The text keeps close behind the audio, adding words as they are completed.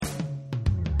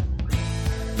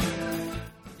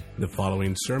The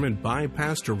following sermon by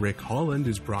Pastor Rick Holland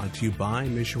is brought to you by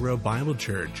Mission Road Bible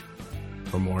Church.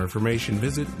 For more information,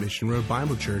 visit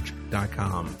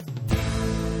missionroadbiblechurch.com.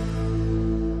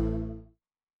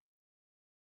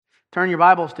 Turn your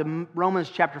Bibles to Romans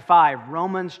chapter 5.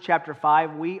 Romans chapter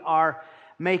 5. We are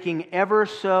making ever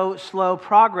so slow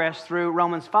progress through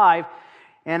Romans 5,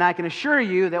 and I can assure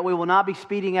you that we will not be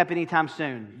speeding up anytime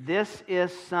soon. This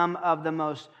is some of the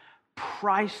most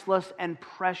priceless and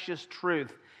precious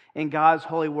truth in God's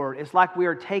holy word. It's like we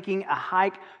are taking a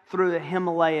hike through the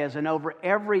Himalayas, and over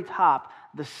every top,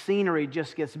 the scenery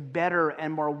just gets better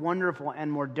and more wonderful and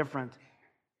more different.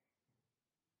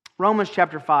 Romans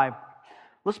chapter 5.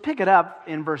 Let's pick it up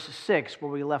in verse 6 where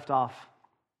we left off.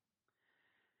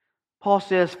 Paul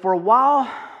says, "For while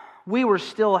we were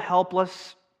still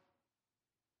helpless,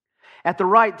 at the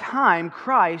right time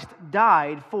Christ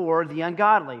died for the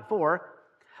ungodly. For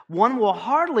one will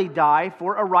hardly die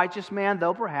for a righteous man,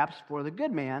 though perhaps for the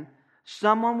good man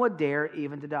someone would dare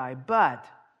even to die. But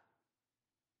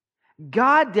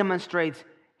God demonstrates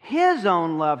His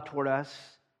own love toward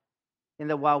us in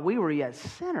that while we were yet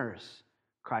sinners,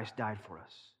 Christ died for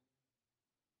us.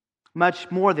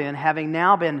 Much more then, having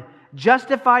now been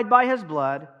justified by His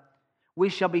blood, we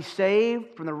shall be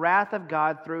saved from the wrath of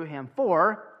God through Him.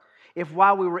 For if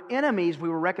while we were enemies, we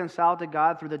were reconciled to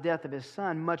God through the death of His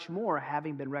Son, much more,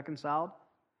 having been reconciled,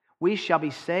 we shall be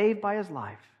saved by His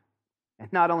life.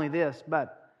 And not only this,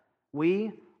 but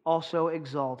we also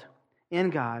exult in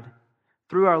God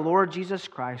through our Lord Jesus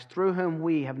Christ, through whom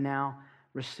we have now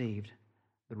received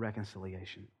the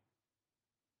reconciliation."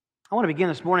 I want to begin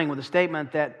this morning with a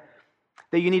statement that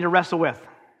you need to wrestle with. I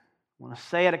want to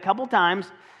say it a couple times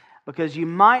because you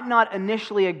might not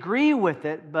initially agree with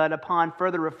it, but upon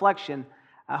further reflection,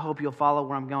 I hope you'll follow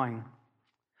where I'm going.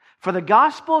 For the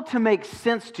gospel to make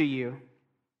sense to you,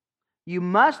 you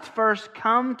must first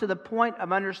come to the point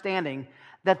of understanding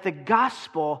that the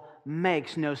gospel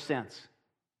makes no sense.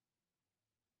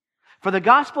 For the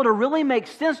gospel to really make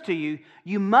sense to you,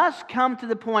 you must come to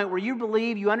the point where you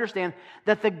believe, you understand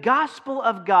that the gospel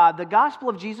of God, the gospel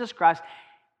of Jesus Christ,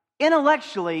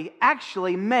 intellectually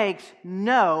actually makes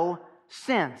no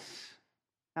sense.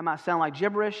 That might sound like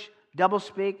gibberish,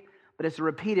 doublespeak, but it's a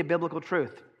repeated biblical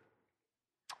truth.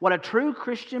 What a true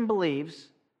Christian believes,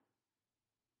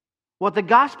 what the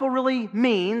gospel really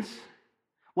means,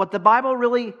 what the Bible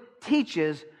really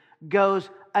teaches, goes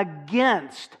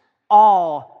against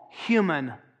all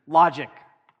human logic.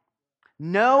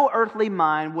 No earthly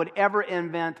mind would ever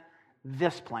invent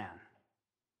this plan.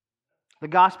 The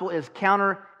gospel is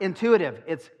counterintuitive,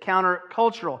 it's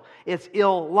countercultural, it's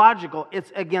illogical,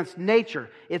 it's against nature,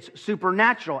 it's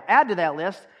supernatural. Add to that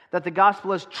list that the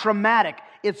gospel is traumatic,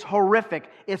 it's horrific,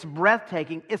 it's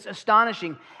breathtaking, it's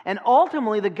astonishing, and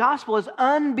ultimately the gospel is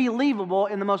unbelievable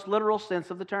in the most literal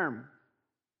sense of the term.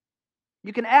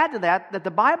 You can add to that the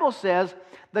Bible says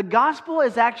the gospel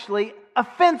is actually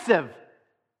offensive.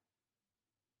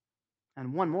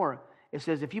 And one more, it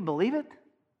says if you believe it,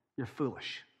 you're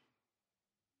foolish.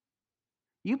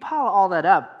 You pile all that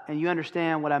up and you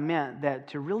understand what I meant, that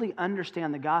to really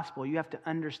understand the gospel, you have to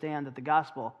understand that the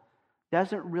gospel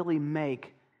doesn't really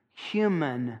make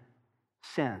human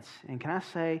sense. And can I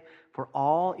say, for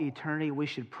all eternity, we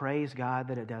should praise God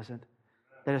that it doesn't,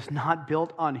 that it's not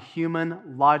built on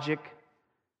human logic.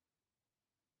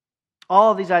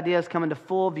 All of these ideas come into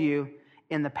full view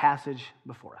in the passage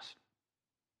before us.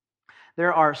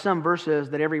 There are some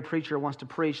verses that every preacher wants to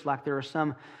preach, like there are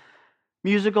some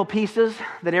musical pieces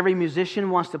that every musician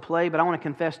wants to play, but I want to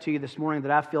confess to you this morning that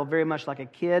I feel very much like a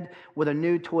kid with a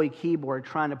new toy keyboard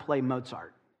trying to play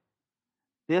Mozart.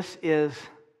 This is,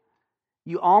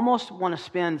 you almost want to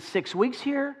spend 6 weeks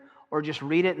here or just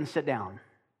read it and sit down.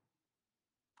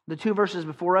 The two verses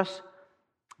before us,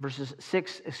 verses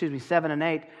 7 and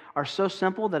 8, are so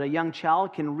simple that a young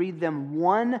child can read them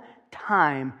one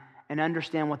time and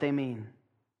understand what they mean.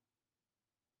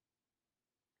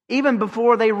 Even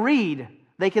before they read,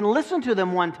 they can listen to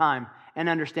them one time and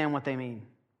understand what they mean.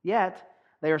 Yet,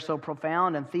 they are so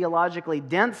profound and theologically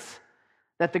dense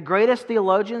that the greatest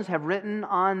theologians have written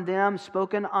on them,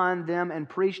 spoken on them, and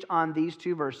preached on these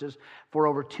two verses for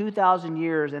over 2,000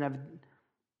 years and have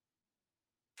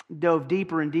dove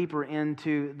deeper and deeper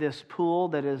into this pool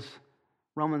that is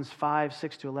Romans 5,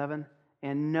 6 to 11,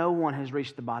 and no one has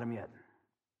reached the bottom yet.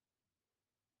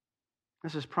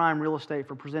 This is prime real estate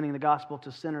for presenting the gospel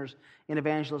to sinners in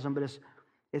evangelism, but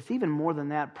it's even more than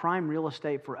that, prime real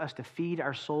estate for us to feed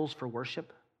our souls for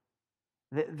worship.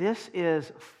 This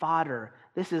is fodder.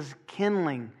 This is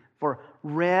kindling for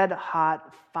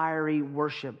red-hot, fiery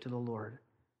worship to the Lord.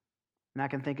 And I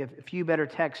can think of a few better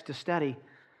texts to study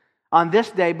on this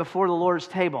day before the Lord's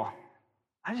table.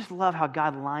 I just love how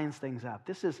God lines things up.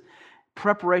 This is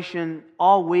preparation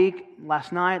all week,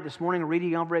 last night, this morning,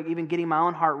 reading over it, even getting my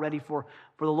own heart ready for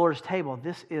the Lord's table.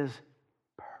 This is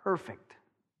perfect.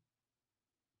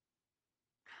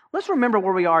 Let's remember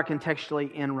where we are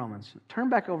contextually in Romans. Turn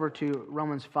back over to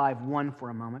Romans 5:1 for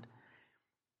a moment.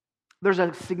 There's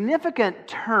a significant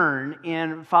turn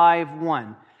in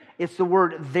 5:1. It's the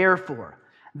word therefore.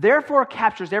 Therefore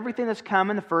captures everything that's come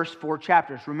in the first 4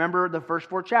 chapters. Remember the first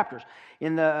 4 chapters.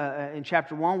 In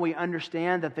chapter 1, we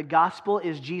understand that the gospel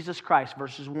is Jesus Christ,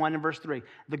 verses 1 and verse 3.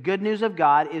 The good news of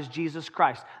God is Jesus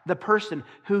Christ, the person,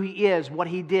 who He is, what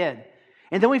He did.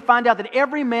 And then we find out that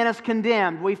every man is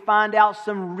condemned. We find out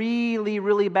some really,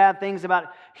 really bad things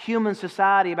about human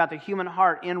society, about the human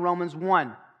heart in Romans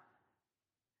 1.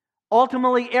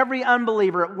 Ultimately, every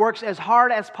unbeliever works as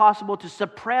hard as possible to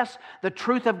suppress the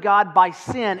truth of God by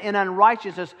sin and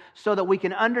unrighteousness so that we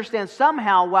can understand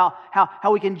somehow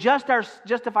how we can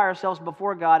justify ourselves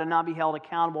before God and not be held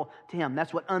accountable to Him.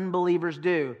 That's what unbelievers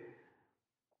do.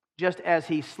 Just as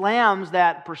he slams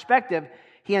that perspective,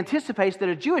 he anticipates that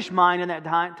a Jewish mind in that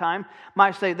time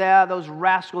might say, those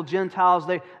rascal Gentiles,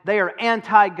 they are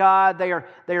anti-God, they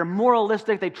are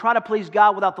moralistic, they try to please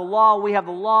God without the law. We have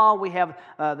the law, we have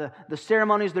the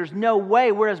ceremonies. There's no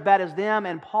way we're as bad as them.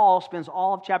 And Paul spends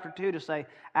all of chapter 2 to say,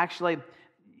 actually,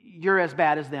 you're as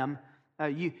bad as them.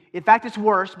 In fact, it's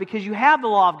worse because you have the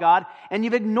law of God and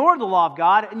you've ignored the law of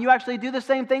God and you actually do the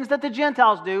same things that the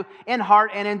Gentiles do in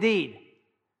heart and in deed.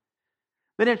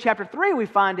 But in chapter 3, we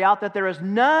find out that there is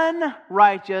none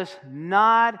righteous,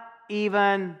 not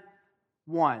even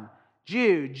one.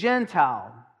 Jew,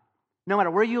 Gentile, no matter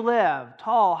where you live,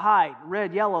 tall, height,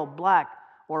 red, yellow, black,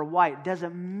 or white,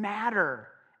 doesn't matter.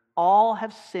 All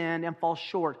have sinned and fall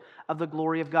short of the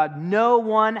glory of God. No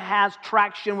one has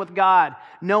traction with God.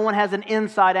 No one has an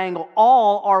inside angle.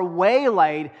 All are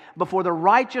waylaid before the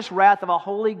righteous wrath of a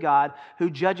holy God who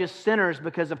judges sinners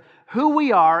because of who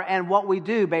we are and what we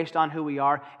do based on who we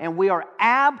are. And we are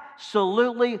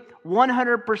absolutely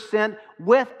 100%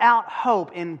 without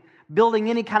hope in building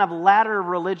any kind of ladder of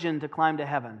religion to climb to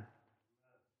heaven.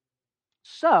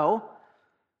 So,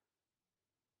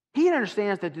 he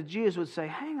understands that the Jews would say,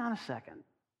 hang on a second.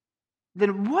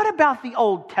 Then what about the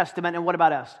Old Testament and what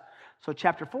about us? So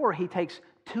chapter 4, he takes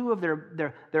 2 of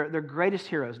their greatest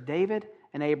heroes, David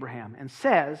and Abraham, and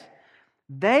says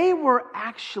they were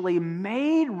actually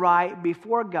made right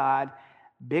before God,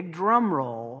 big drum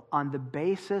roll, on the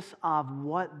basis of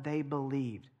what they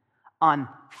believed. On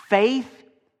faith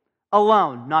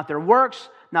alone, not their works,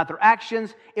 not their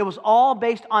actions. It was all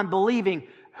based on believing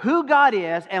who God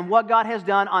is and what God has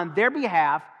done on their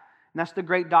behalf. And that's the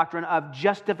great doctrine of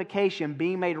justification,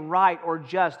 being made right or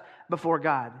just before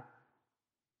God.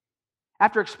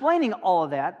 After explaining all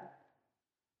of that,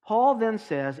 Paul then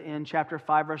says in chapter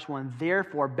 5, verse 1,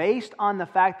 therefore, based on the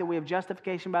fact that we have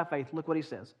justification by faith, look what he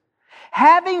says.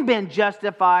 Having been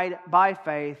justified by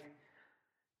faith,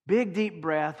 big deep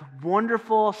breath,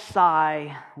 wonderful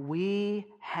sigh, we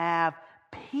have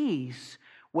peace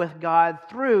with God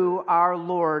through our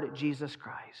Lord Jesus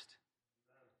Christ.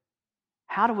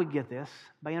 How do we get this?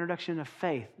 By introduction of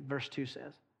faith, verse 2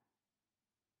 says.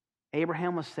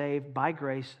 Abraham was saved by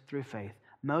grace through faith.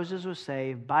 Moses was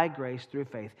saved by grace through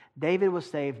faith. David was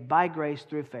saved by grace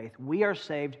through faith. We are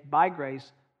saved by grace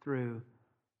through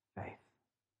faith.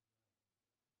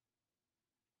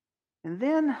 And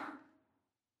then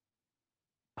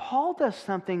Paul does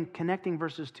something connecting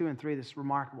verses 2 and 3 that's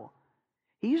remarkable.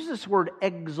 He uses this word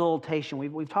exultation.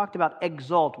 We've talked about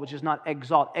exult, which is not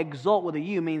exalt. Exult with a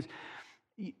U means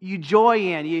you joy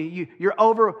in, you're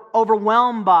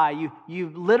overwhelmed by,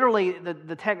 you literally,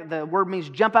 the word means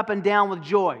jump up and down with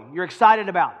joy. You're excited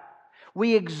about it.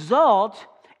 We exult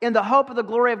in the hope of the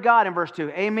glory of God in verse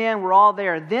 2. Amen, we're all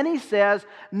there. Then he says,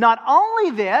 not only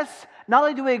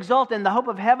do we exult in the hope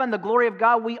of heaven, the glory of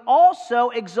God, we also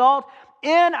exult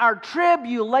in our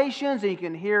tribulations. And you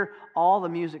can hear all the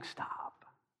music stop.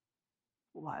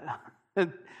 What?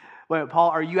 Wait, Paul,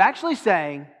 are you actually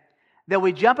saying that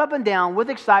we jump up and down with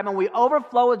excitement, we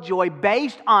overflow with joy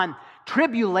based on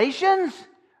tribulations?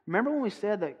 Remember when we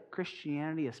said that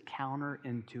Christianity is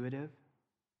counterintuitive?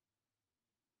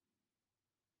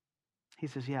 He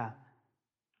says, yeah.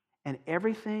 And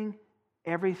everything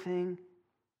in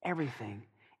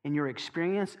your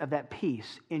experience of that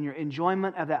peace, in your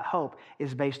enjoyment of that hope,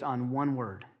 is based on one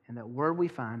word. And that word we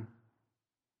find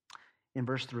in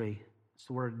verse 3. It's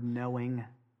the word knowing.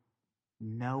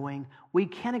 Knowing. We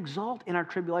can exult in our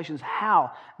tribulations.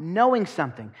 How? Knowing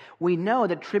something. We know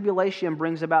that tribulation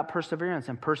brings about perseverance,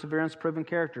 and perseverance, proven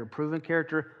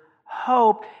character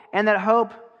hope, and that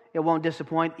hope It won't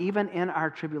disappoint, even in our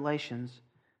tribulations.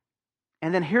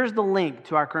 And then here's the link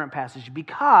to our current passage.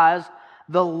 Because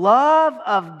the love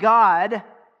of God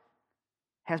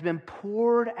has been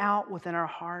poured out within our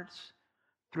hearts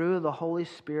through the Holy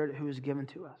Spirit who is given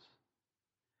to us.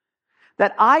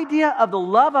 That idea of the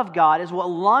love of God is what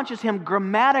launches him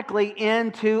grammatically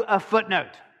into a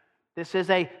footnote. This is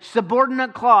a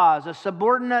subordinate clause, a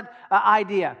subordinate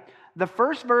idea. The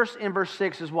first verse in verse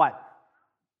 6 is what?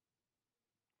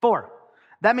 4.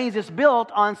 That means it's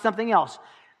built on something else.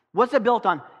 What's it built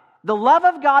on? The love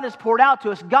of God is poured out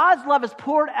to us. God's love is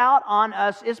poured out on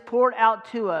us, is poured out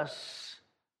to us.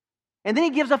 And then he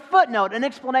gives a footnote, an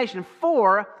explanation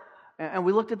for, and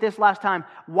we looked at this last time,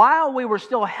 while we were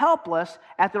still helpless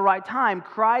at the right time,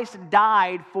 Christ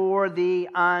died for the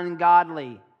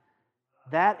ungodly.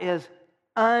 That is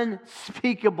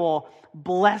unspeakable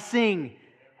blessing.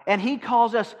 And he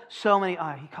calls us so many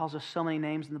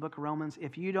names in the book of Romans.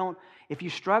 If you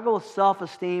struggle with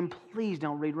self-esteem, please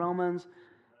don't read Romans,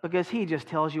 because he just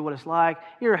tells you what it's like.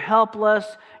 You're helpless,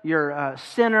 you're a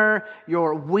sinner,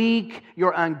 you're weak,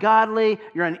 you're ungodly,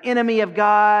 you're an enemy of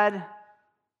God.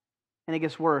 And it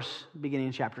gets worse beginning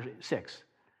in chapter 6.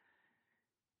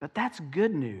 But that's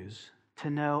good news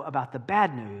to know about the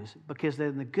bad news, because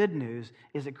then the good news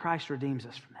is that Christ redeems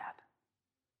us from that.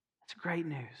 That's great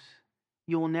news.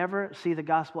 You will never see the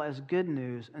gospel as good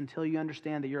news until you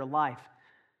understand that your life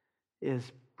is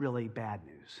really bad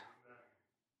news.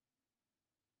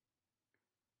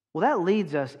 Well, that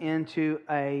leads us into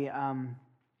a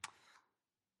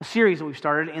series that we've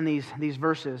started in these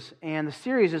verses. And the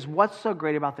series is What's So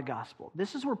Great About the Gospel?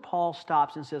 This is where Paul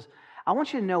stops and says, I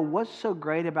want you to know what's so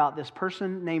great about this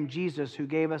person named Jesus who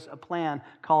gave us a plan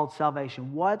called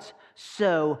salvation. What's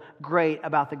so great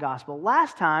about the gospel?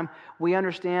 Last time, we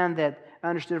understood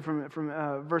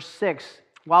from verse 6,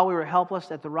 while we were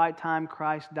helpless at the right time,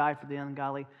 Christ died for the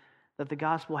ungodly, that the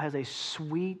gospel has a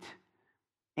sweet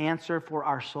answer for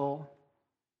our soul.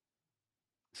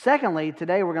 Secondly,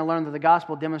 today we're going to learn that the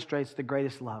gospel demonstrates the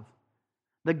greatest love.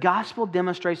 The gospel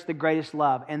demonstrates the greatest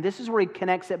love. And this is where he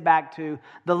connects it back to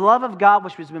the love of God,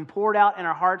 which has been poured out in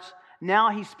our hearts. Now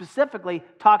he specifically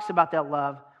talks about that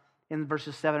love in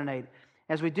verses 7 and 8.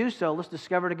 As we do so, let's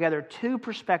discover together two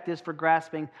perspectives for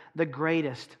grasping the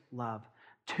greatest love.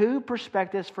 Two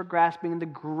perspectives for grasping the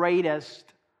greatest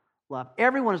love.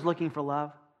 Everyone is looking for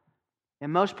love.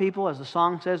 And most people, as the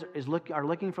song says, are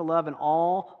looking for love in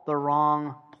all the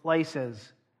wrong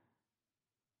places.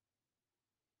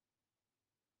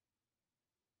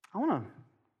 I want to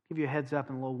give you a heads up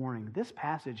and a little warning. This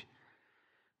passage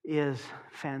is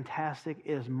fantastic,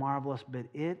 it is marvelous, but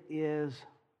it is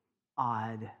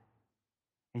odd.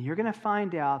 And you're going to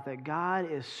find out that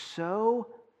God is so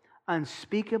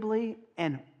unspeakably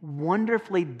and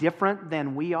wonderfully different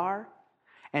than we are.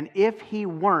 And if he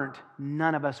weren't,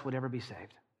 none of us would ever be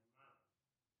saved.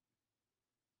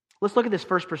 Let's look at this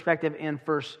first perspective in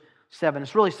verse 7.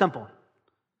 It's really simple.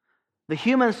 The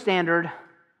human standard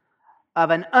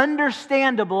of an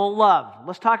understandable love.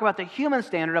 Let's talk about the human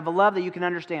standard of a love that you can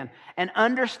understand. An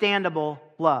understandable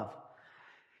love.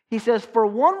 He says, for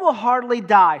one will hardly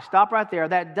die. Stop right there.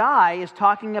 That die is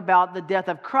talking about the death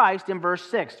of Christ in verse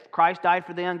 6. Christ died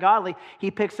for the ungodly.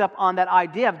 He picks up on that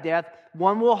idea of death.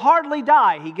 One will hardly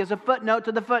die. He gives a footnote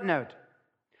to the footnote.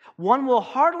 One will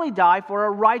hardly die for a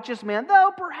righteous man,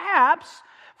 though perhaps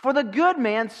for the good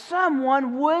man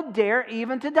someone would dare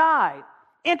even to die.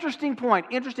 Interesting point,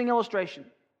 interesting illustration.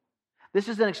 This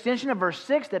is an extension of verse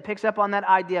 6 that picks up on that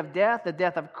idea of death, the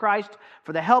death of Christ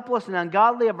for the helpless and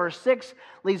ungodly of verse 6,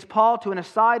 leads Paul to an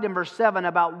aside in verse 7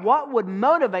 about what would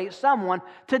motivate someone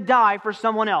to die for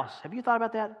someone else. Have you thought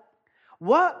about that?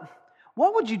 What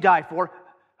would you die for?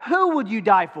 Who would you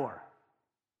die for?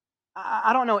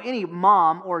 I don't know any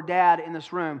mom or dad in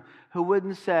this room who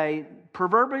wouldn't say,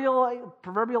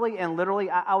 proverbially and literally,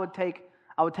 I would take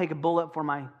a bullet for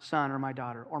my son or my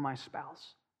daughter or my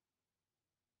spouse.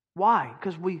 Why?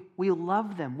 Because we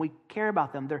love them. We care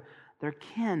about them. They're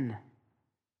kin.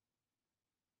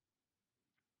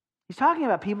 He's talking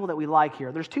about people that we like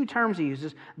here. There's two terms he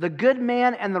uses, the good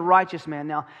man and the righteous man.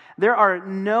 Now, there are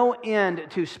no end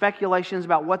to speculations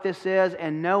about what this is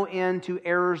and no end to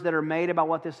errors that are made about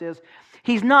what this is.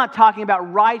 He's not talking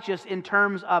about righteous in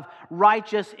terms of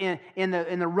righteous in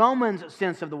the Romans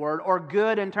sense of the word, or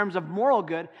good in terms of moral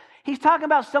good. He's talking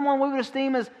about someone we would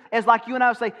esteem as like you and I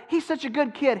would say, he's such a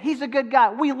good kid, he's a good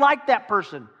guy, we like that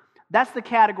person. That's the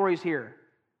categories here.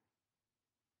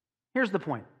 Here's the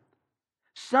point.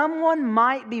 Someone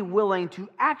might be willing to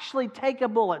actually take a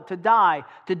bullet, to die,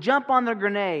 to jump on the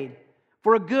grenade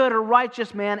for a good or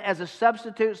righteous man as a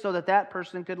substitute so that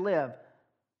person could live.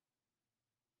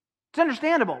 It's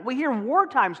understandable. We hear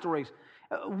wartime stories,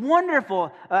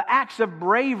 wonderful acts of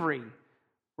bravery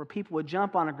where people would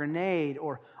jump on a grenade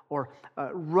or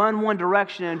run one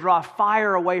direction and draw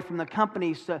fire away from the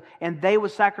company, and they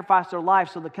would sacrifice their life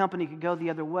so the company could go the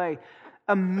other way.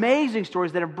 Amazing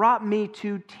stories that have brought me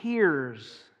to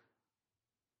tears.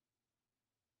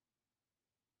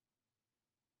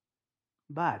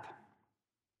 But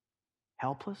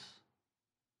helpless,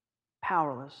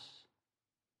 powerless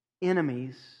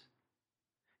enemies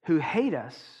who hate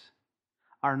us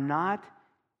are not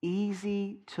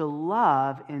easy to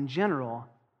love in general,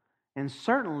 and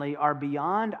certainly are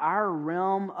beyond our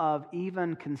realm of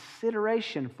even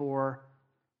consideration for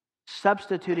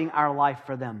substituting our life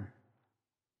for them.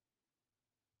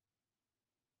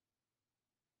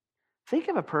 Think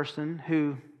of a person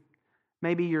who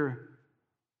maybe your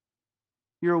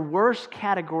worst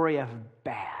category of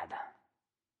bad.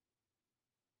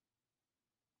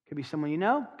 Could be someone you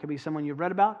know, could be someone you've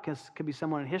read about, could be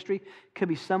someone in history, could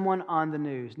be someone on the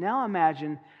news. Now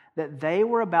imagine that they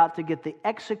were about to get the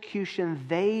execution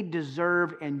they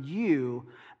deserve, and you,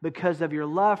 because of your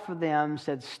love for them,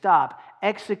 said, "Stop,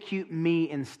 execute me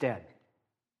instead."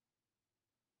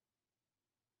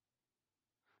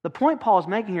 The point Paul is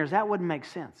making here is that wouldn't make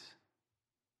sense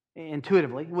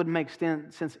intuitively. It wouldn't make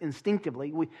sense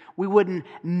instinctively. We wouldn't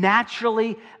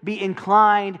naturally be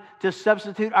inclined to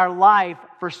substitute our life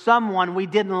for someone we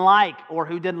didn't like or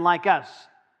who didn't like us,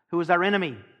 who was our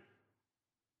enemy.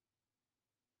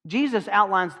 Jesus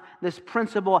outlines this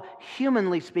principle,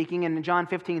 humanly speaking, in John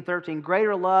 15:13.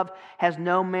 Greater love has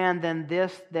no man than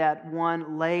this, that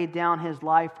one lay down his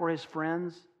life for his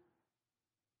friends.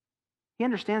 He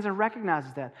understands and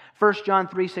recognizes that. 1 John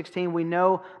 3:16, we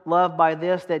know love by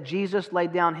this, that Jesus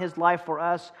laid down his life for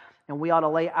us, and we ought to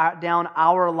lay down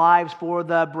our lives for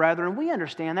the brethren. We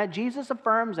understand that. Jesus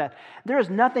affirms that. There is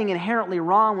nothing inherently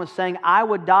wrong with saying, "I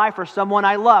would die for someone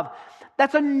I love."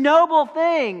 That's a noble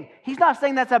thing. He's not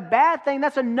saying that's a bad thing.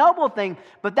 That's a noble thing.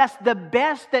 But that's the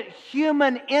best that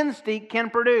human instinct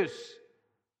can produce.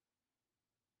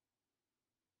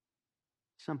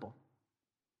 Simple.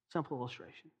 Simple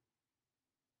illustration.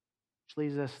 Which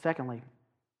leads us, secondly,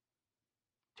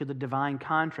 to the divine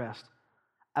contrast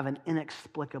of an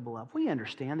inexplicable love. We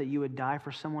understand that you would die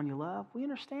for someone you love. We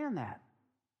understand that.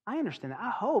 I understand that.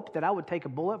 I hope that I would take a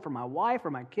bullet for my wife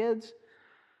or my kids.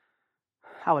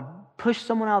 I would push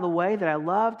someone out of the way that I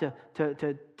love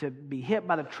to be hit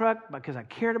by the truck because I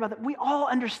cared about that. We all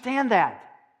understand that.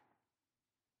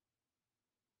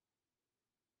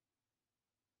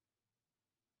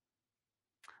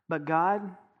 But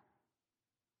God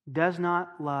does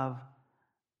not love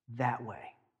that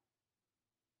way.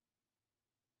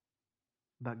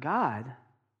 But God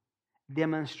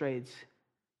demonstrates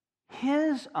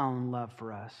His own love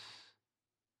for us.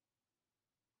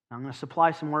 Now, I'm going to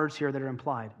supply some words here that are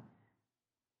implied.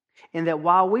 In that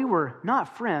while we were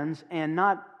not friends and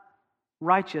not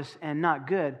righteous and not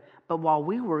good, but while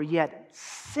we were yet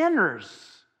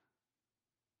sinners,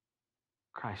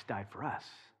 Christ died for us.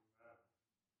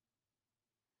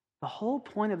 The whole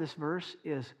point of this verse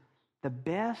is the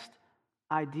best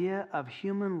idea of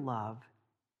human love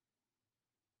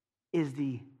is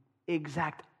the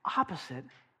exact opposite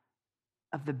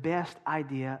of the best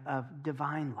idea of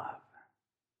divine love.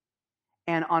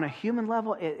 And on a human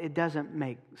level, it doesn't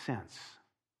make sense.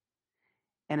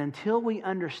 And until we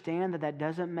understand that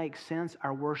doesn't make sense,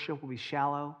 our worship will be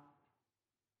shallow,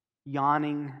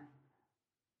 yawning.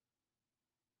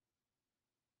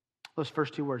 Those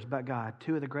first two words, but God,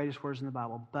 two of the greatest words in the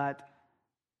Bible, but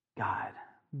God.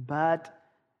 But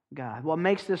God. What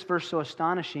makes this verse so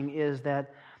astonishing is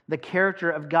that the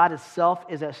character of God itself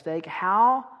is at stake.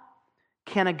 How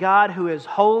can a God who is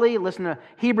holy, listen to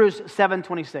Hebrews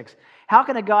 7:26, how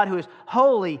can a God who is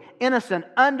holy, innocent,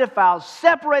 undefiled,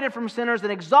 separated from sinners,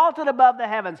 and exalted above the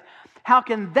heavens, how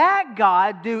can that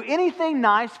God do anything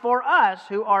nice for us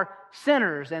who are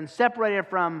sinners and separated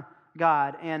from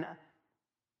God and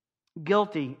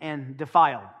guilty and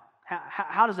defiled?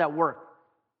 How does that work?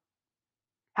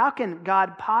 How can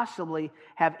God possibly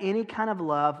have any kind of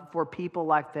love for people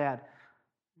like that?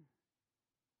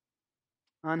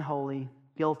 Unholy,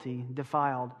 guilty,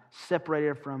 defiled,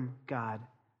 separated from God.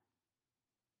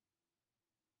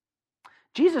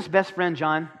 Jesus' best friend,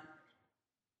 John,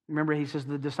 remember he says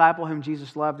the disciple whom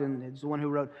Jesus loved, and it's the one who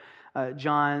wrote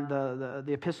John,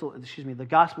 the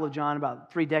Gospel of John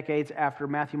about 3 decades after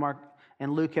Matthew, Mark,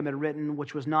 and Luke had been written,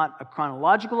 which was not a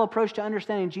chronological approach to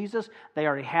understanding Jesus. They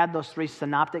already had those 3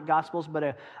 synoptic Gospels,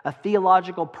 but a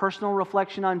theological, personal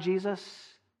reflection on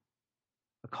Jesus,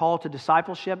 a call to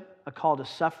discipleship, a call to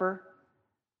suffer.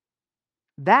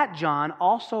 That John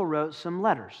also wrote some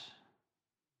letters.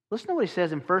 Listen to what he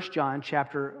says in 1 John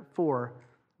chapter 4,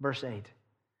 verse 8.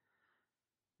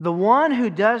 The one who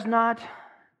does not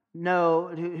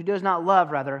love,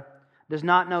 does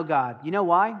not know God. You know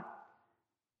why?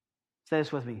 Say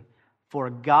this with me. For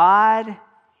God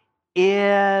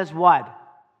is what?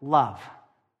 Love.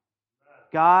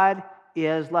 God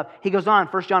is love. He goes on,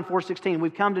 1 John 4:16,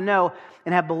 we've come to know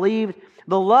and have believed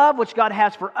the love which God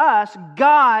has for us.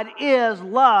 God is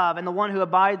love, and the one who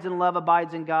abides in love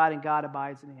abides in God, and God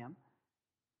abides in him.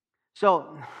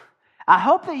 So, I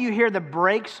hope that you hear the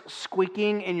brakes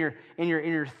squeaking in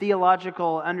your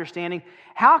theological understanding.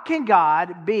 How can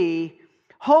God be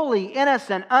holy,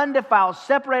 innocent, undefiled,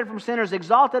 separated from sinners,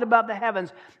 exalted above the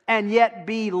heavens, and yet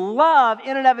be love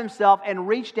in and of himself and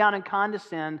reach down and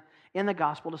condescend in the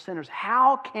gospel to sinners?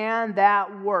 How can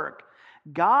that work?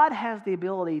 God has the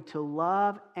ability to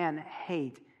love and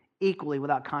hate equally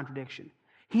without contradiction.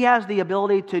 He has the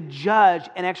ability to judge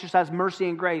and exercise mercy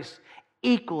and grace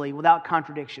equally without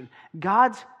contradiction.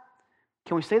 Can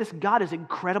we say this? God is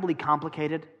incredibly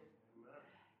complicated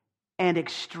and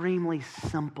extremely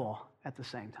simple at the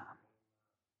same time.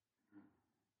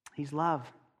 He's love.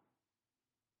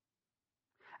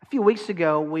 A few weeks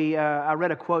ago, I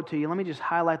read a quote to you. Let me just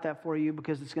highlight that for you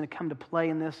because it's going to come to play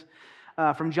in this.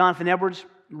 From Jonathan Edwards.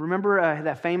 Remember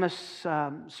that famous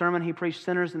sermon he preached,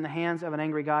 Sinners in the Hands of an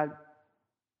Angry God?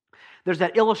 There's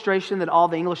that illustration that all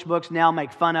the English books now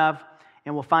make fun of,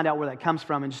 and we'll find out where that comes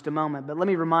from in just a moment. But let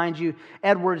me remind you,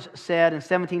 Edwards said in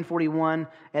 1741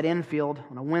 at Enfield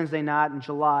on a Wednesday night in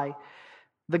July,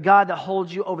 the God that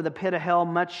holds you over the pit of hell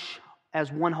much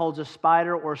as one holds a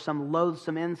spider or some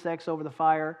loathsome insects over the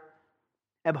fire,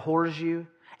 abhors you,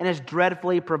 and is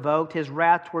dreadfully provoked. His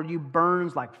wrath toward you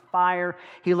burns like fire.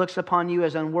 He looks upon you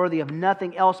as unworthy of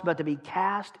nothing else but to be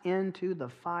cast into the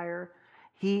fire.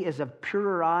 He is of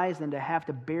purer eyes than to have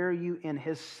to bear you in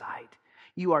his sight.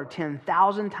 You are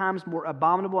 10,000 times more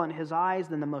abominable in his eyes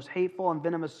than the most hateful and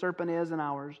venomous serpent is in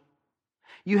ours.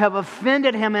 You have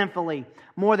offended him infinitely,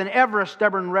 more than ever a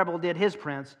stubborn rebel did his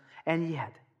prince, and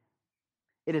yet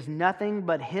it is nothing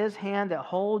but his hand that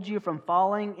holds you from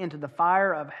falling into the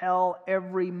fire of hell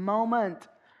every moment.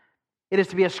 It is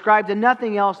to be ascribed to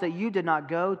nothing else that you did not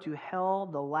go to hell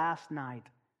the last night,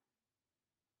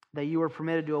 that you were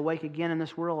permitted to awake again in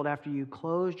this world after you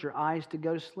closed your eyes to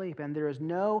go to sleep. And there is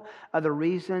no other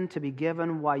reason to be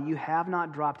given why you have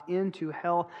not dropped into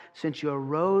hell since you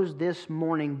arose this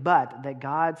morning, but that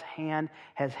God's hand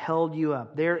has held you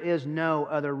up. There is no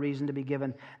other reason to be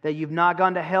given that you've not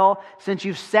gone to hell since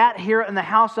you've sat here in the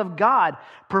house of God,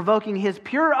 provoking his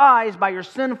pure eyes by your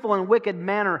sinful and wicked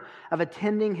manner of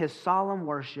attending his solemn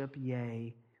worship.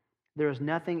 Yea, there is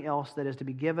nothing else that is to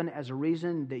be given as a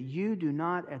reason that you do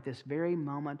not at this very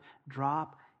moment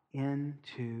drop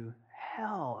into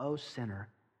hell, O sinner.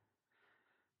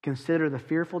 Consider the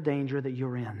fearful danger that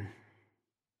you're in.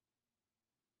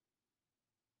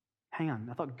 Hang on,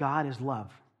 I thought God is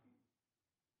love.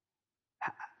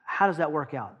 How does that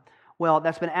work out? Well,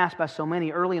 that's been asked by so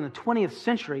many. Early in the 20th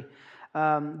century,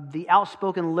 the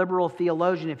outspoken liberal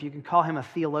theologian, if you can call him a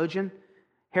theologian,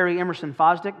 Harry Emerson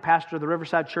Fosdick, pastor of the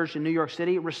Riverside Church in New York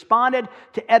City, responded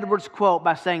to Edwards' quote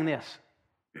by saying this.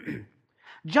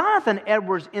 Jonathan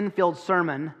Edwards' Enfield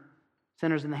sermon,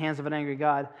 Sinners in the Hands of an Angry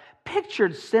God,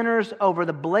 pictured sinners over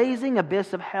the blazing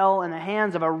abyss of hell in the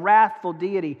hands of a wrathful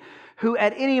deity who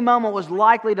at any moment was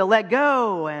likely to let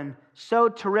go. And so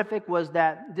terrific was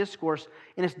that discourse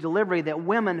in its delivery that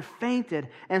women fainted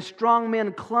and strong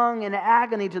men clung in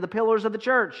agony to the pillars of the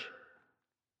church.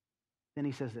 Then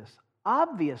he says this.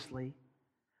 Obviously,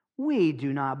 we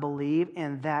do not believe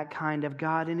in that kind of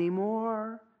God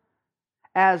anymore.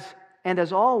 As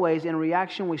always, in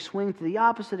reaction, we swing to the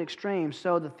opposite extreme.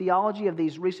 So the theology of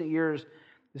these recent years,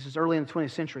 this is early in the 20th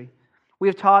century, we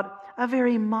have taught a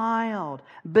very mild,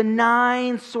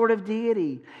 benign sort of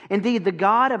deity. Indeed, the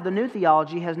God of the new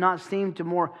theology has not seemed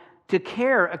to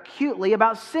care acutely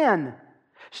about sin.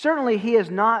 Certainly, he has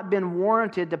not been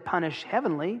warranted to punish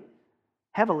heavily.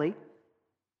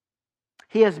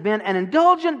 He has been an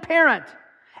indulgent parent,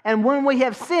 and when we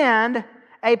have sinned,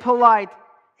 a polite,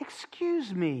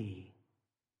 "Excuse me,"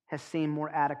 has seemed more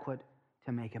adequate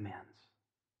to make amends.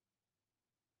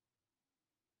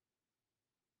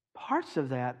 Parts of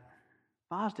that,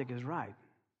 Fosdick is right.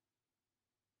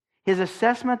 His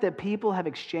assessment that people have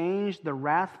exchanged the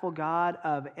wrathful God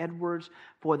of Edwards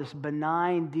for this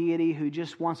benign deity who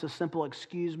just wants a simple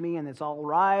 "excuse me" and it's all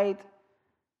right.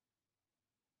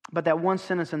 But that one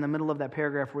sentence in the middle of that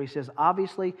paragraph where he says,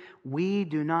 obviously, we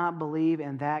do not believe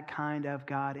in that kind of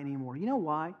God anymore. You know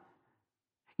why?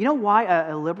 You know why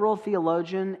a liberal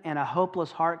theologian and a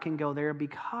hopeless heart can go there?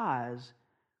 Because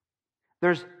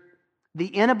there's the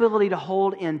inability to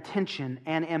hold in tension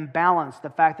and in balance the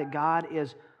fact that God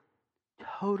is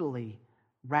totally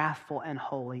wrathful and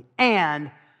holy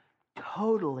and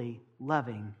totally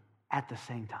loving at the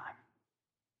same time.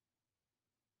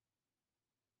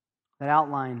 That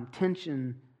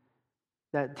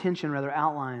tension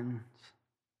outlines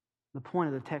the point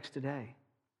of the text today.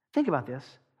 Think about this.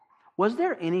 Was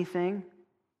there anything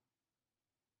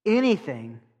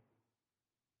in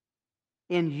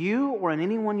you or in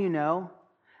anyone you know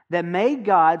that made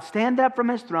God stand up from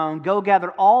His throne, go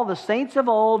gather all the saints of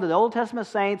old, the Old Testament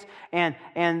saints, and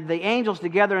the angels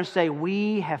together and say,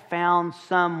 we have found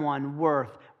someone worth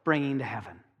bringing to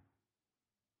heaven?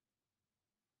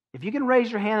 If you can raise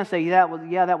your hand and say,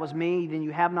 that was me, then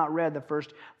you have not read the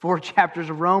first 4 chapters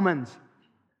of Romans.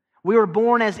 We were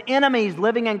born as enemies,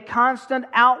 living in constant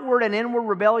outward and inward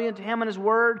rebellion to Him and His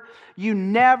Word. You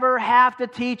never have to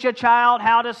teach a child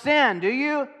how to sin, do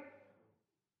you?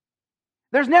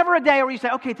 There's never a day where you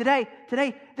say, okay, today,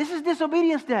 this is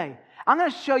disobedience day. I'm going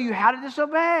to show you how to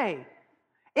disobey.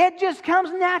 It just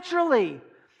comes naturally.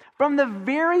 From the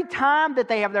very time that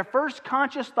they have their first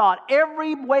conscious thought,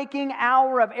 every waking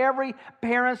hour of every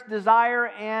parent's desire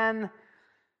and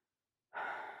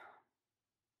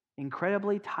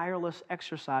incredibly tireless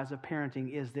exercise of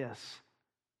parenting is this: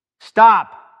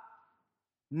 stop,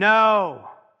 no,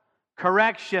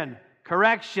 correction.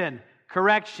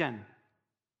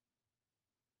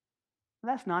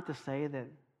 That's not to say that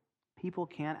people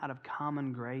can't, out of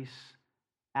common grace,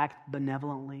 act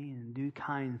benevolently and do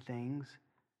kind things.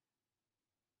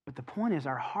 But the point is,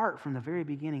 our heart from the very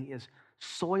beginning is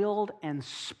soiled and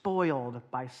spoiled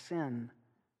by sin.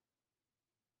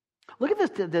 Look at this,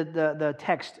 the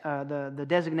text, the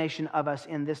designation of us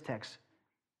in this text.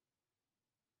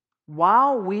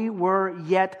 While we were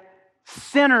yet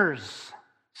sinners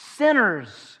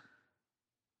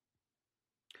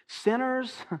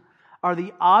are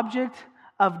the object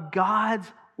of God's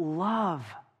love.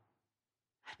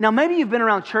 Now, maybe you've been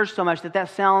around church so much that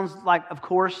sounds like, of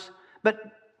course, but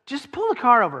just pull the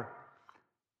car over.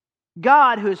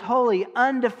 God, who is holy,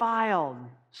 undefiled,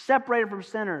 separated from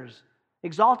sinners,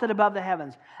 exalted above the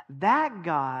heavens, that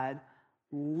God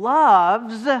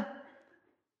loves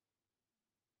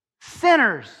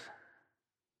sinners.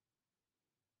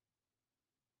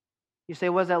 You say,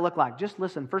 what does that look like? Just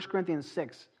listen, 1 Corinthians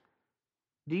 6.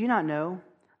 Do you not know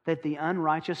that the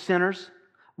unrighteous sinners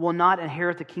will not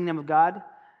inherit the kingdom of God?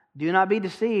 Do not be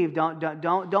deceived.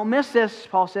 Don't miss this.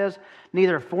 Paul says,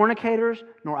 neither fornicators,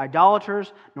 nor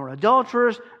idolaters, nor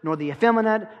adulterers, nor the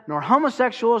effeminate, nor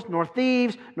homosexuals, nor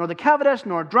thieves, nor the covetous,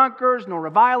 nor drunkards, nor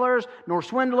revilers, nor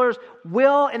swindlers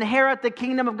will inherit the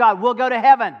kingdom of God, will go to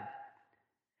heaven.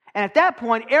 And at that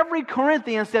point, every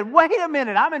Corinthian said, wait a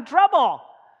minute, I'm in trouble.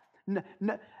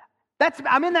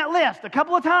 I'm in that list a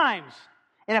couple of times.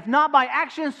 And if not by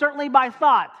action, certainly by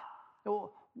thought.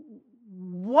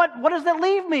 What does that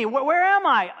leave me? Where am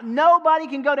I? Nobody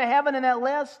can go to heaven in that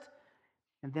list.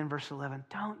 And then verse 11,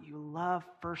 don't you love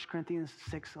 1 Corinthians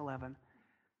 6:11?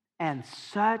 And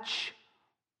such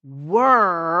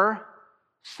were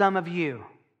some of you.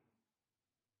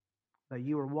 But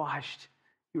you were washed,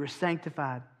 you were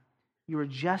sanctified, you were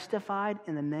justified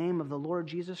in the name of the Lord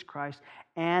Jesus Christ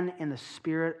and in the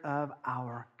Spirit of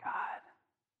our God.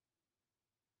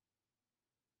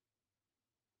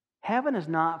 Heaven is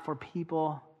not for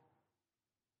people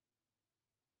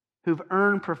who've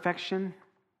earned perfection.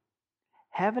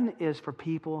 Heaven is for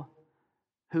people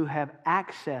who have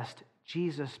accessed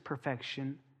Jesus'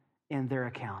 perfection in their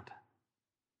account.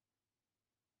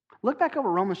 Look back over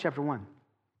Romans chapter 1.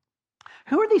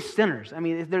 Who are these sinners? I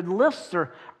mean, their lists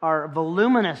are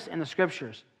voluminous in the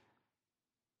Scriptures.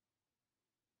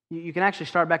 You can actually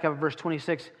start back up at verse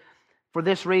 26. For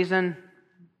this reason,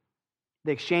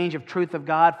 the exchange of truth of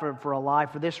God for a lie.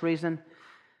 For this reason,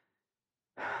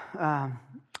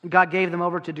 God gave them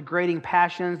over to degrading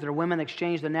passions. Their women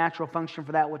exchanged the natural function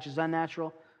for that which is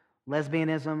unnatural,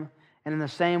 lesbianism. And in the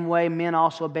same way, men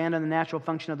also abandoned the natural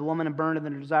function of the woman and burned in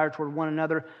their desire toward one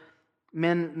another.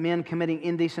 Men committing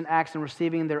indecent acts and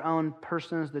receiving their own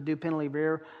persons the due penalty of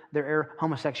their error,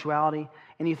 homosexuality.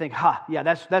 And you think,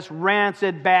 that's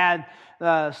rancid, bad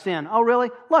sin. Oh,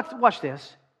 really? Look, watch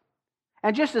this.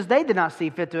 And just as they did not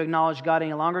see fit to acknowledge God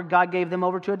any longer, God gave them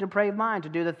over to a depraved mind to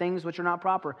do the things which are not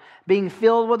proper, being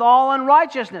filled with all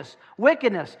unrighteousness,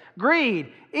 wickedness,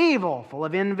 greed, evil, full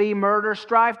of envy, murder,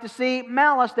 strife, deceit,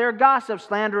 malice. They are gossips,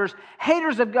 slanderers,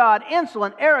 haters of God,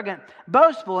 insolent, arrogant,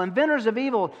 boastful, inventors of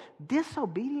evil,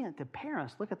 disobedient to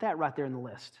parents. Look at that right there in the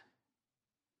list.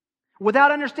 Without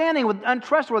understanding,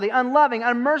 untrustworthy, unloving,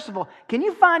 unmerciful. Can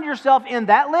you find yourself in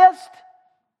that list?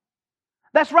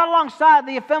 That's right alongside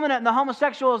the effeminate and the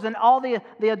homosexuals and all the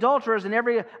adulterers and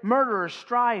every murderer,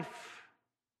 strife.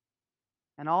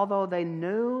 And although they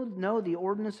know the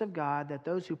ordinance of God, that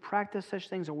those who practice such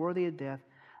things are worthy of death,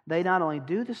 they not only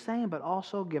do the same, but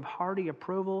also give hearty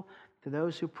approval to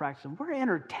those who practice them. We're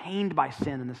entertained by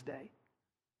sin in this day.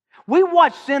 We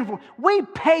watch sin. We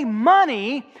pay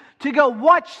money to go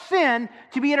watch sin,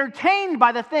 to be entertained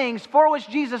by the things for which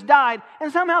Jesus died,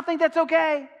 and somehow think that's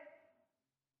okay.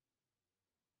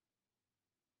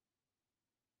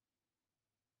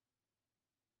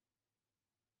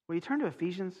 Will you turn to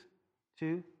Ephesians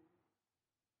 2?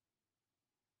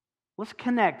 Let's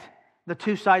connect the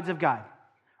two sides of God.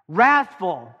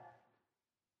 Wrathful,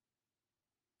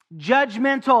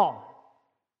 judgmental,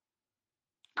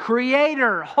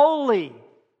 creator, holy,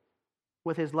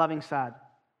 with His loving side.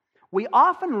 We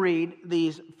often read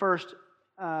these first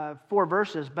 4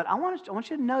 verses, but I want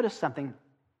you to notice something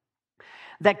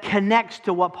that connects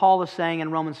to what Paul is saying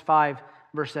in Romans 5,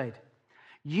 verse 8.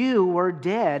 You were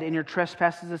dead in your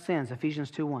trespasses and sins, Ephesians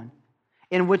 2:1,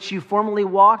 in which you formerly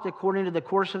walked according to the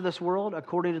course of this world,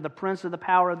 according to the prince of the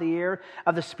power of the air,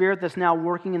 of the spirit that's now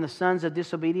working in the sons of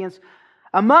disobedience.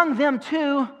 Among them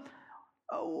too,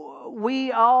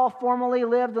 we all formerly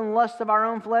lived in the lust of our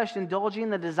own flesh,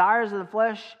 indulging the desires of the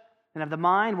flesh and of the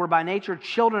mind. We're by nature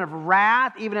children of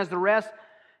wrath, even as the rest.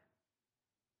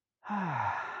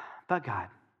 But God.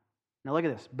 Now look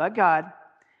at this. But God,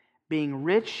 being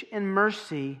rich in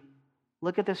mercy,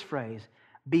 look at this phrase,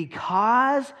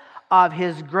 because of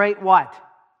His great what?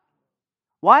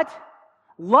 What?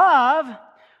 Love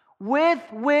with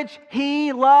which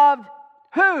He loved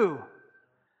who?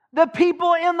 The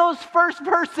people in those first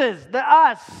verses, the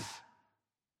us.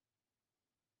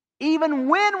 Even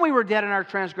when we were dead in our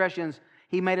transgressions,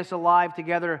 He made us alive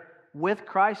together with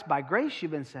Christ. By grace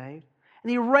you've been saved.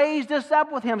 And He raised us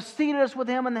up with Him, seated us with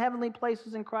Him in the heavenly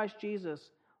places in Christ Jesus.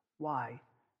 Why?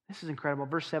 This is incredible.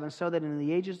 Verse 7, so that in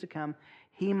the ages to come,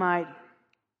 He might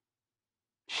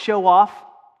show off.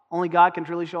 Only God can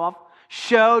truly show off.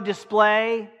 Show,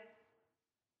 display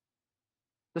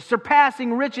the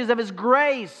surpassing riches of His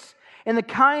grace and the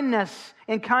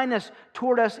kindness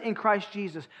toward us in Christ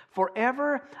Jesus.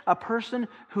 Forever, a person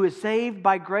who is saved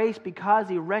by grace because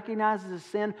he recognizes his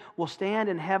sin will stand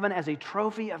in heaven as a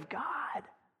trophy of God.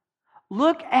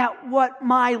 Look at what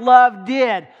my love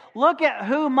did. Look at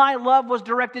who my love was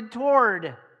directed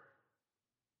toward.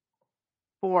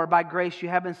 For by grace you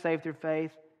have been saved through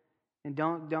faith, and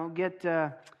don't get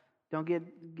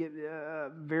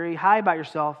very high about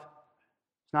yourself.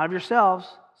 It's not of yourselves.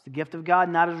 It's the gift of God,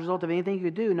 not as a result of anything you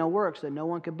could do, no works that no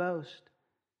one could boast.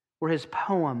 We're His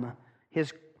poem,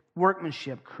 His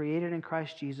workmanship, created in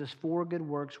Christ Jesus for good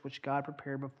works which God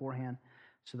prepared beforehand,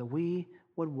 so that we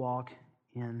would walk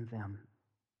in them.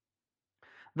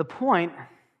 The point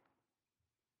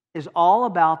is all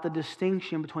about the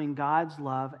distinction between God's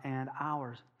love and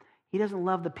ours. He doesn't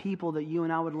love the people that you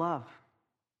and I would love.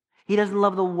 He doesn't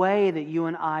love the way that you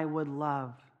and I would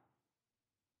love.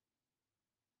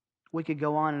 We could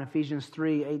go on in Ephesians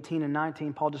 3, 18 and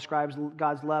 19. Paul describes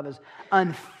God's love as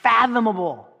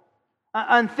unfathomable,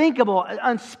 unthinkable,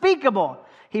 unspeakable.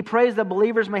 He prays that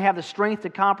believers may have the strength to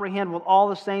comprehend with all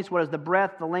the saints what is the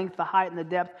breadth, the length, the height, and the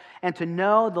depth, and to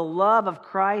know the love of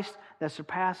Christ that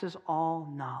surpasses all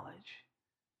knowledge.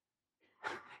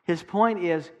 His point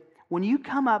is, when you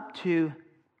come up to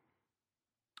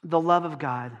the love of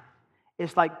God,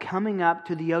 it's like coming up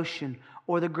to the ocean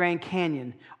or the Grand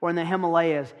Canyon or in the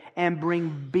Himalayas and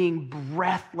being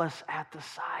breathless at the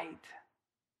sight.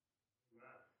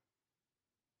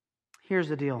 Here's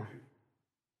the deal.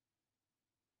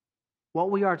 What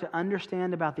we are to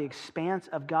understand about the expanse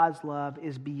of God's love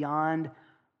is beyond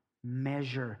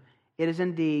measure. It is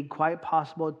indeed quite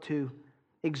possible to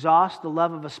exhaust the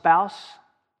love of a spouse,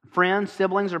 friends,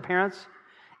 siblings, or parents.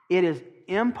 It is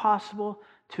impossible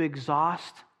to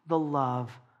exhaust the love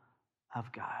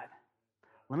of God.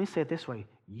 Let me say it this way.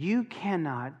 You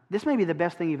cannot, this may be the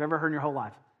best thing you've ever heard in your whole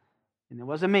life. And it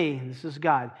wasn't me, this is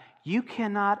God. You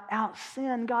cannot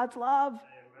out-sin God's love.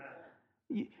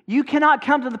 You cannot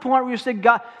come to the point where you say,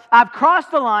 God, I've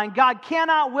crossed the line. God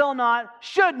cannot, will not,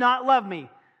 should not love me.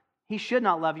 He should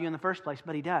not love you in the first place,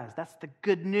 but He does. That's the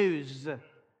good news.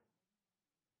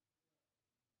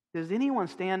 Does anyone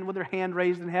stand with their hand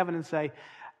raised in heaven and say,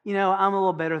 you know, I'm a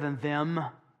little better than them?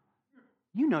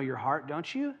 You know your heart,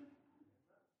 don't you?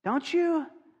 Don't you?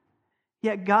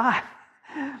 Yet God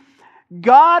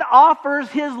offers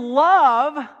His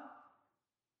love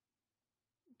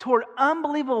toward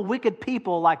unbelievable, wicked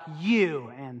people like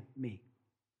you and me.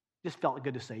 Just felt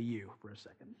good to say you for a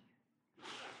second.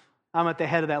 I'm at the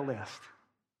head of that list.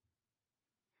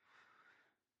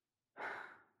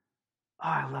 Oh,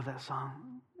 I love that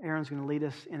song. Aaron's going to lead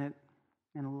us in it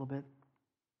in a little bit.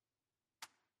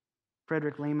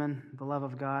 Frederick Lehman, The Love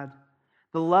of God.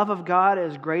 The love of God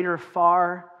is greater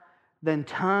far than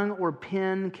tongue or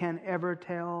pen can ever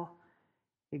tell.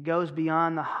 It goes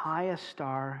beyond the highest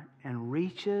star and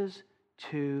reaches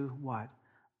to what?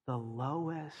 The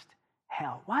lowest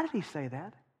hell. Why did he say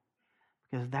that?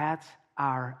 Because that's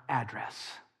our address.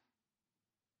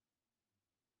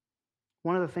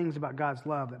 One of the things about God's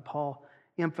love that Paul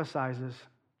emphasizes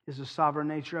is the sovereign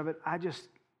nature of it. I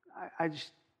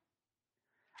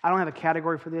don't have a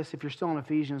category for this. If you're still in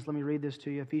Ephesians, let me read this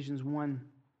to you. Ephesians 1.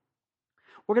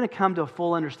 We're going to come to a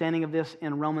full understanding of this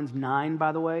in Romans 9,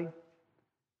 by the way.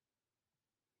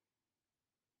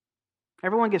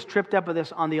 Everyone gets tripped up with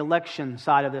this on the election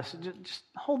side of this. Just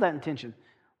hold that in tension.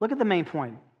 Look at the main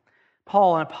point.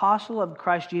 Paul, an apostle of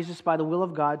Christ Jesus by the will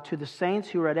of God, to the saints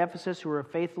who are at Ephesus who are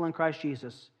faithful in Christ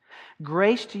Jesus.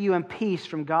 Grace to you and peace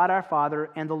from God our Father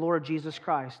and the Lord Jesus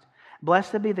Christ.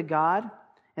 Blessed be the God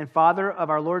and Father of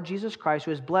our Lord Jesus Christ,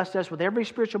 who has blessed us with every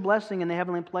spiritual blessing in the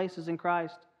heavenly places in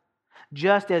Christ,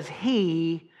 just as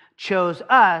He chose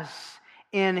us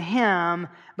in Him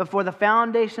before the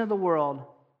foundation of the world,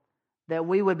 that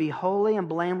we would be holy and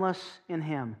blameless in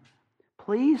Him.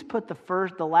 Please put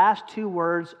the last two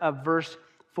words of verse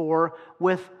 4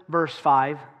 with verse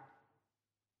 5.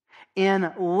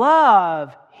 In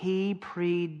love, He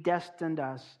predestined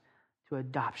us to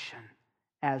adoption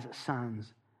as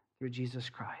sons through Jesus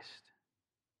Christ.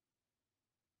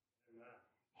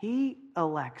 He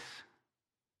elects.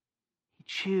 He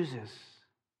chooses.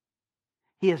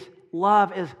 His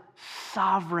love is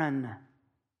sovereign.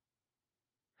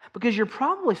 Because you're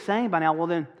probably saying by now, well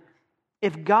then,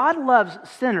 if God loves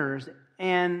sinners,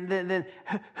 and then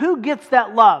who gets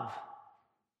that love?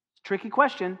 It's a tricky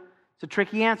question. It's a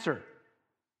tricky answer.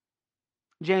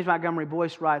 James Montgomery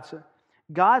Boyce writes,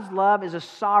 God's love is a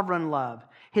sovereign love.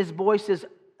 His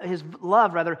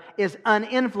love is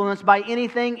uninfluenced by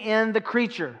anything in the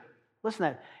creature. Listen to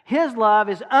that. His love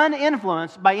is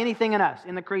uninfluenced by anything in us,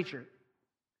 in the creature.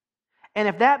 And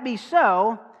if that be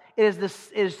so, it is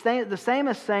the same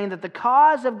as saying that the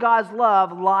cause of God's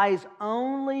love lies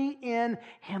only in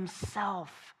Himself.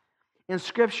 In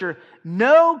Scripture,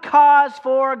 no cause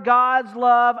for God's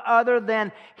love other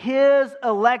than His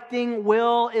electing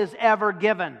will is ever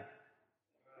given.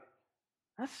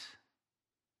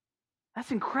 That's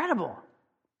incredible.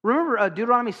 Remember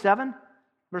Deuteronomy 7,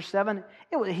 verse 7?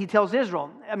 He tells Israel,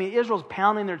 Israel's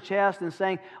pounding their chest and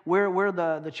saying, we're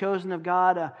the chosen of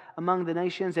God among the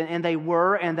nations, and they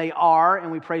were, and they are,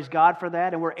 and we praise God for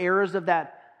that, and we're heirs of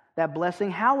that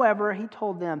blessing. However, He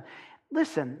told them,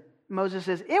 listen, Moses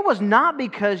says, it was not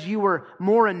because you were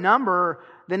more in number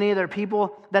than any other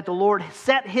people that the Lord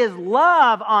set His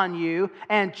love on you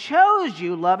and chose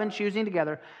you, love and choosing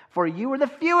together, for you were the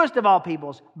fewest of all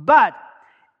peoples. But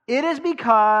it is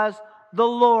because the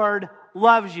Lord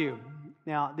loves you.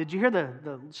 Now, did you hear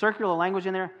the circular language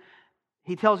in there?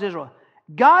 He tells Israel,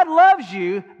 God loves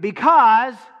you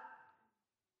because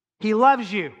He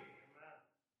loves you.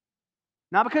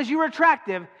 Not because you were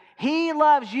attractive. He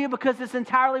loves you because it's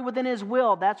entirely within His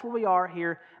will. That's where we are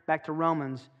here, back to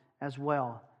Romans as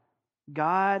well.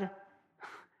 God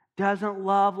doesn't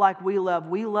love like we love.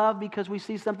 We love because we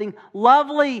see something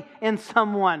lovely in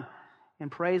someone.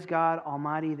 And praise God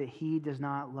Almighty that He does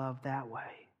not love that way.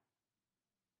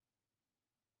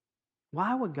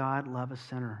 Why would God love a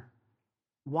sinner?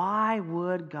 Why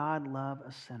would God love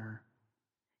a sinner?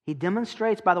 He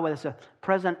demonstrates, by the way, that's a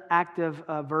present active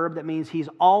verb that means He's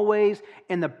always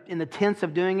in the tense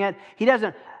of doing it. He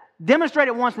doesn't demonstrate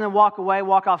it once and then walk away,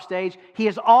 walk off stage. He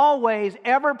is always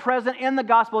ever present in the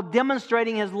gospel,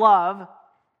 demonstrating His love.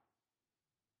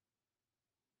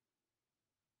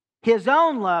 His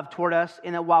own love toward us,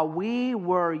 in that while we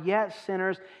were yet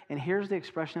sinners, and here's the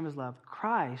expression of His love,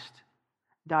 Christ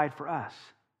died for us.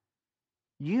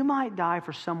 You might die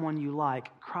for someone you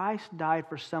like. Christ died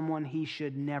for someone He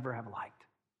should never have liked.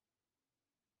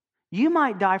 You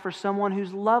might die for someone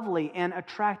who's lovely and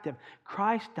attractive.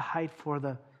 Christ died for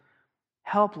the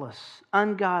helpless,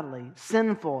 ungodly,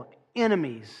 sinful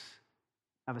enemies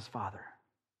of His Father.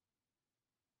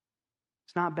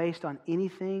 It's not based on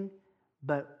anything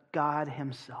but God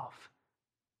Himself.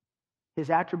 His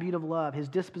attribute of love, His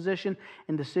disposition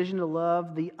and decision to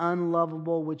love the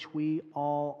unlovable, which we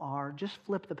all are. Just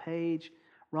flip the page,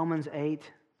 Romans 8,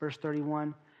 verse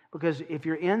 31. Because if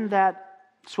you're in that,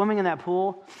 swimming in that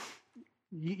pool,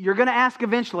 you're going to ask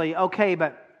eventually, okay,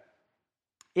 but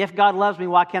if God loves me,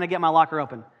 why can't I get my locker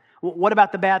open? What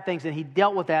about the bad things? And he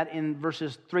dealt with that in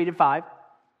verses 3 to 5.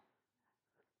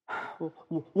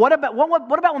 What about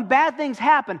when bad things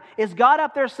happen? Is God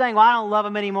up there saying, well, I don't love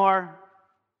them anymore?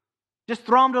 Just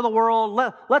throw them to the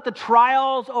world. Let the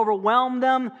trials overwhelm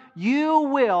them. You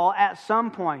will at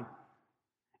some point,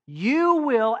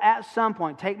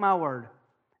 take my word,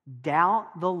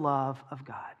 doubt the love of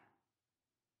God.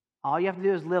 All you have to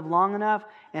do is live long enough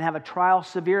and have a trial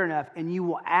severe enough, and you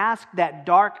will ask that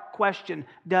dark question,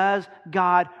 does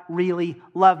God really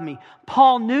love me?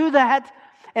 Paul knew that,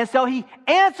 and so he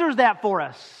answers that for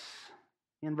us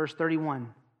in verse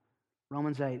 31,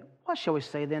 Romans 8. What shall we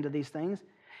say then to these things?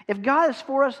 If God is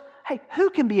for us, hey, who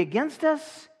can be against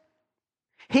us?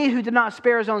 He who did not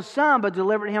spare his own son, but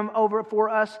delivered him over for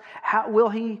us, how will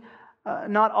he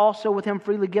not also with him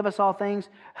freely give us all things?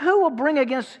 Who will bring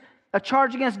a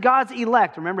charge against God's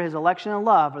elect? Remember, his election and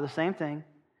love are the same thing.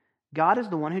 God is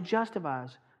the one who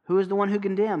justifies. Who is the one who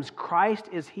condemns? Christ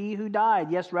is he who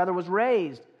died, yes, rather was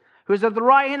raised, who is at the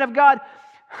right hand of God,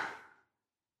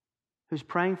 who's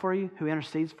praying for you, who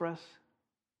intercedes for us.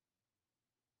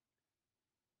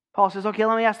 Paul says, okay,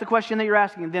 let me ask the question that you're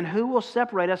asking. Then who will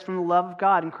separate us from the love of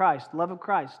God in Christ, the love of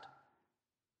Christ?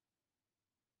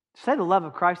 To say the love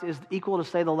of Christ is equal to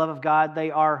say the love of God.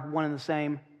 They are one and the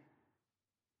same.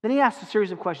 Then he asks a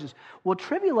series of questions. Will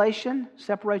tribulation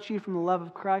separate you from the love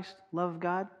of Christ, love of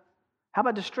God? How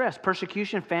about distress,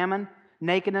 persecution, famine,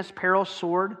 nakedness, peril,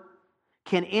 sword?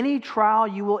 Can any trial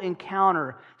you will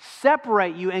encounter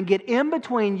separate you and get in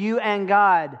between you and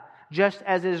God? Just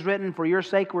as it is written, for your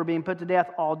sake we're being put to death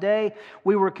all day.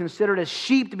 We were considered as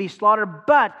sheep to be slaughtered.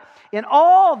 But in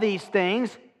all these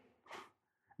things,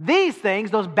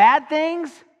 those bad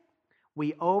things,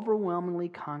 we overwhelmingly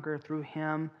conquer through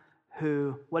Him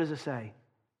who, what does it say?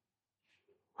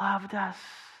 Loved us.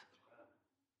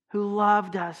 Who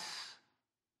loved us.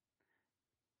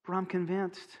 For I'm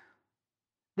convinced.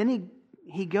 Then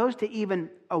he goes to even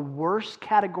a worse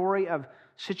category of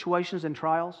situations and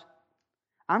trials.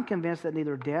 I'm convinced that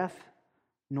neither death,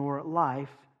 nor life,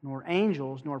 nor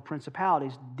angels, nor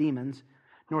principalities, demons,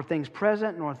 nor things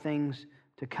present, nor things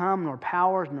to come, nor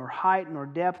powers, nor height, nor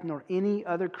depth, nor any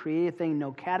other created thing,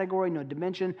 no category, no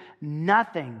dimension,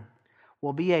 nothing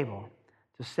will be able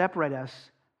to separate us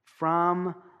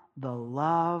from the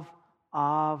love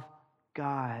of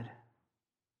God.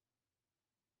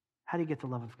 How do you get the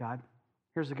love of God?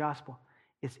 Here's the gospel.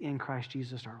 It's in Christ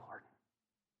Jesus our Lord.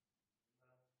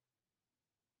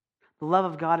 The love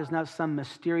of God is not some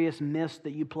mysterious mist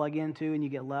that you plug into and you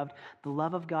get loved. The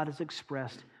love of God is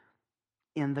expressed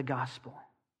in the gospel.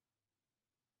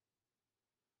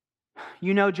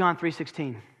 You know John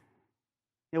 3:16.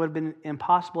 It would have been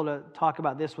impossible to talk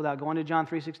about this without going to John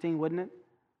 3:16, wouldn't it?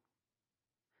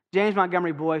 James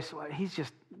Montgomery Boyce, he's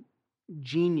just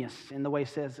genius in the way he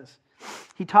says this.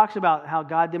 He talks about how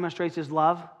God demonstrates His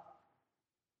love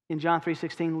in John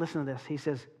 3:16. Listen to this. He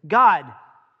says, God,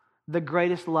 the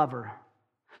greatest lover,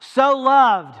 so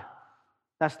loved,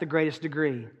 that's the greatest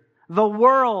degree, the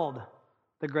world,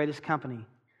 the greatest company,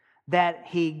 that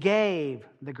He gave,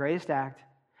 the greatest act,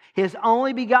 His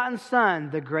only begotten Son,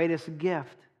 the greatest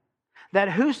gift, that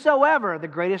whosoever, the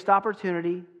greatest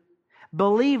opportunity,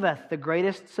 believeth, the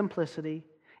greatest simplicity,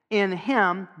 in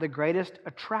Him, the greatest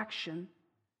attraction,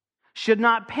 should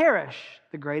not perish,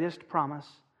 the greatest promise,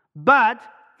 but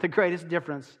the greatest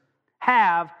difference,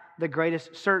 have the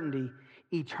greatest certainty,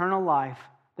 eternal life,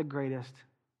 the greatest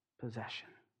possession.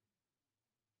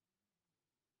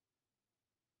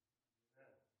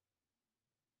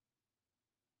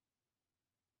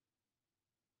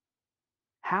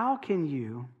 How can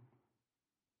you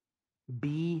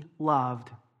be loved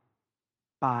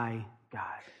by God?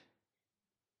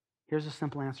 Here's a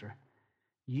simple answer.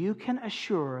 You can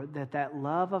assure that that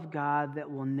love of God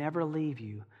that will never leave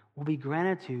you will be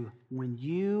granted to when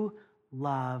you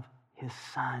love His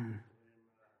Son.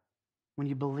 When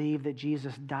you believe that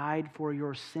Jesus died for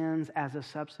your sins as a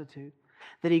substitute,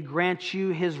 that He grants you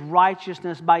His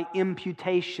righteousness by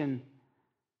imputation,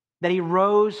 that He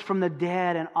rose from the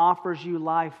dead and offers you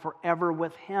life forever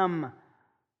with Him.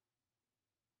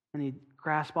 And you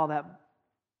grasp all that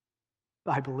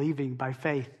by believing, by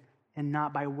faith, and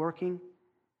not by working.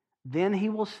 Then He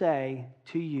will say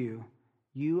to you,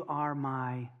 you are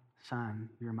my son,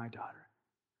 you're my daughter.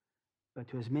 But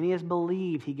to as many as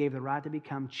believed, He gave the right to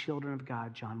become children of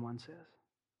God, John 1 says.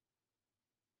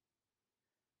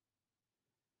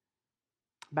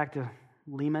 Back to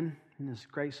Lehman and this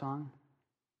great song.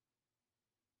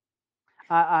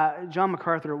 John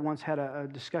MacArthur once had a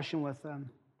discussion with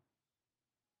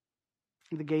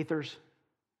the Gaithers,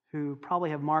 who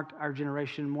probably have marked our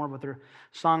generation more with their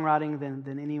songwriting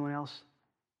than anyone else.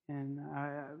 And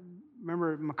I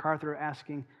remember MacArthur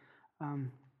asking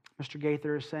Mr.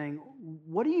 Gaither is saying,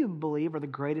 what do you believe are the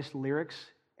greatest lyrics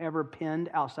ever penned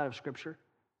outside of Scripture?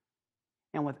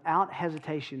 And without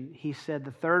hesitation, he said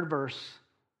the third verse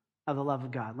of the love of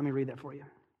God. Let me read that for you.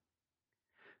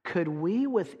 Could we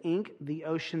with ink the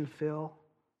ocean fill,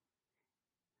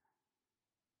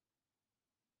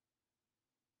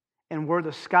 and were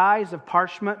the skies of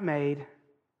parchment made,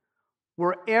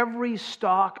 were every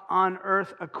stalk on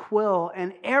earth a quill,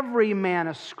 and every man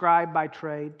a scribe by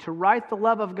trade, to write the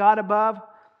love of God above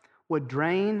would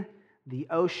drain the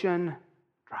ocean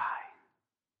dry.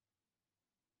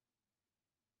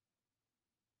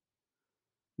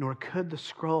 Nor could the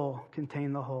scroll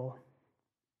contain the whole,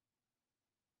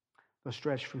 though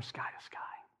stretched from sky to sky.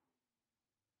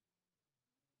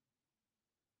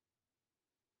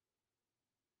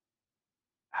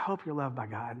 I hope you're loved by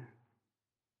God.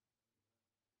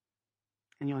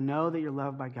 And you'll know that you're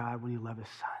loved by God when you love His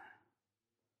Son.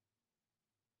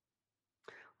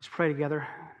 Let's pray together.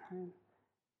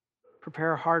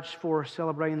 Prepare our hearts for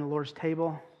celebrating the Lord's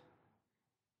table.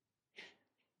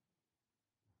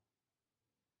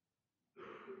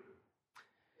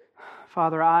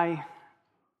 Father, I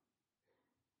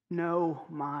know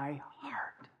my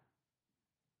heart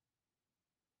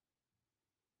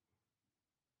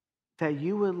that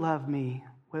you would love me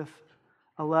with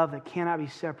a love that cannot be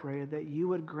separated, that you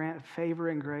would grant favor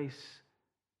and grace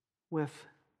with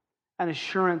an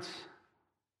assurance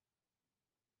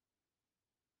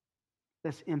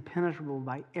that's impenetrable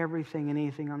by everything and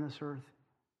anything on this earth.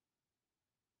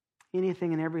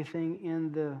 Anything and everything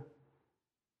in the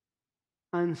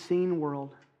unseen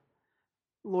world.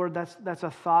 Lord, that's a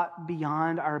thought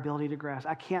beyond our ability to grasp.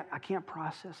 I can't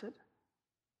process it.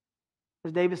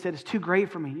 As David said, it's too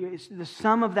great for me. The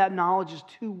sum of that knowledge is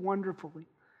too wonderfully.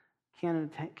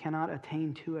 Cannot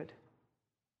attain to it.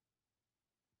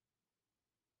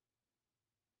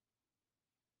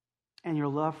 And your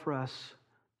love for us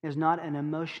is not an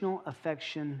emotional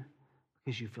affection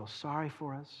because you feel sorry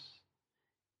for us.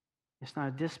 It's not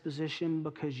a disposition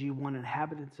because you want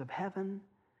inhabitants of heaven.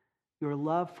 Your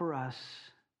love for us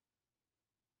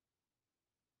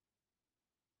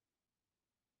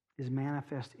is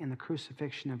manifest in the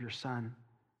crucifixion of your Son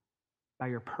by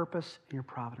your purpose and your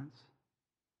providence.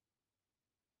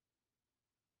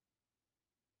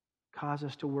 Cause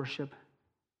us to worship.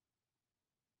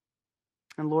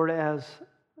 And Lord, as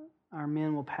our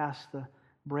men will pass the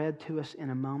bread to us in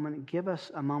a moment, give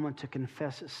us a moment to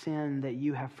confess sin that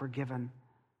you have forgiven,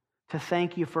 to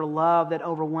thank you for love that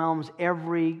overwhelms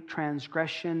every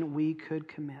transgression we could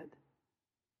commit,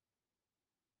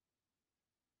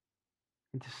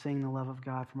 and to sing the love of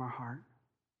God from our heart.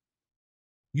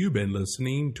 You've been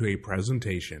listening to a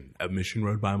presentation of Mission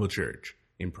Road Bible Church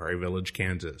in Prairie Village,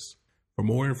 Kansas. For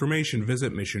more information,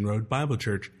 visit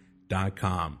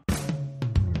missionroadbiblechurch.com.